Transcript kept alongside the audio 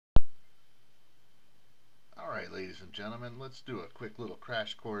ladies and gentlemen, let's do a quick little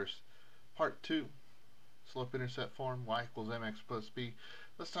crash course. Part 2, slope-intercept form, y equals mx plus b.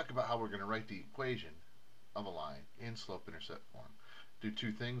 Let's talk about how we're going to write the equation of a line in slope-intercept form. Do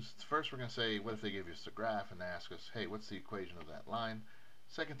two things. First, we're going to say, what if they give us a graph and they ask us, hey, what's the equation of that line?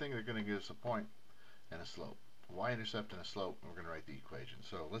 Second thing, they're going to give us a point and a slope. A y-intercept and a slope, and we're going to write the equation.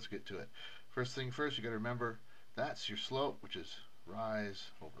 So let's get to it. First thing first, you got to remember, that's your slope, which is rise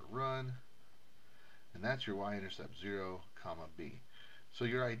over run. And that's your y-intercept 0, comma b. So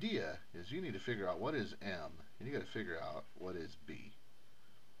your idea is you need to figure out what is m, and you got to figure out what is b.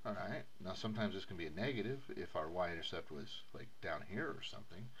 Alright, now sometimes this can be a negative if our y-intercept was like down here or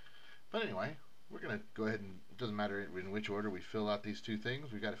something. But anyway, we're going to go ahead and, it doesn't matter in which order we fill out these two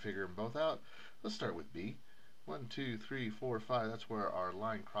things, we've got to figure them both out. Let's start with b. 1, 2, 3, 4, 5, that's where our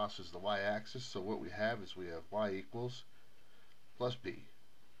line crosses the y-axis. So what we have is we have y equals plus b.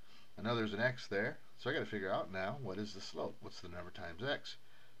 I know there's an x there, so I got to figure out now what is the slope. What's the number times x?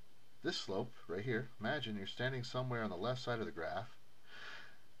 This slope right here, imagine you're standing somewhere on the left side of the graph,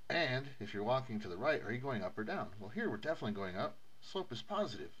 and if you're walking to the right, are you going up or down? Well, here we're definitely going up. Slope is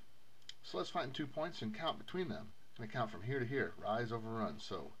positive. So let's find 2 points and count between them. I'm going to count from here to here, rise over run.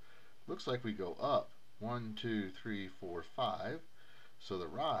 So looks like we go up 1, 2, 3, 4, 5. So the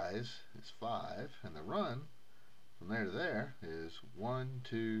rise is 5, and the run from there to there is 1,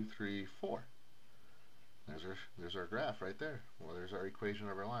 2, 3, 4. There's our graph right there. Well, there's our equation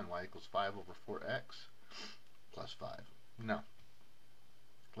of our line. Y equals 5 over 4x plus 5. Now,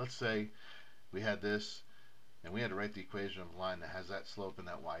 let's say we had this, and we had to write the equation of a line that has that slope and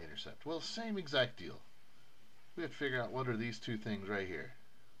that y-intercept. Well, same exact deal. We have to figure out what are these two things right here,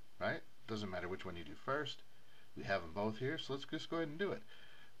 right? Doesn't matter which one you do first. We have them both here, so let's just go ahead and do it.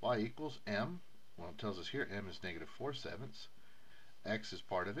 Y equals m. Well, it tells us here m is negative 4/7. X is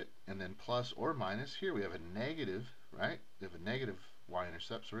part of it, and then plus or minus. Here we have a negative, right? We have a negative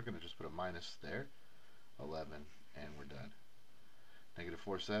y-intercept, so we're going to just put a minus there. 11, and we're done. Negative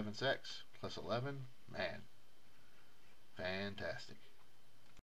 4/7 x plus 11. Man, fantastic.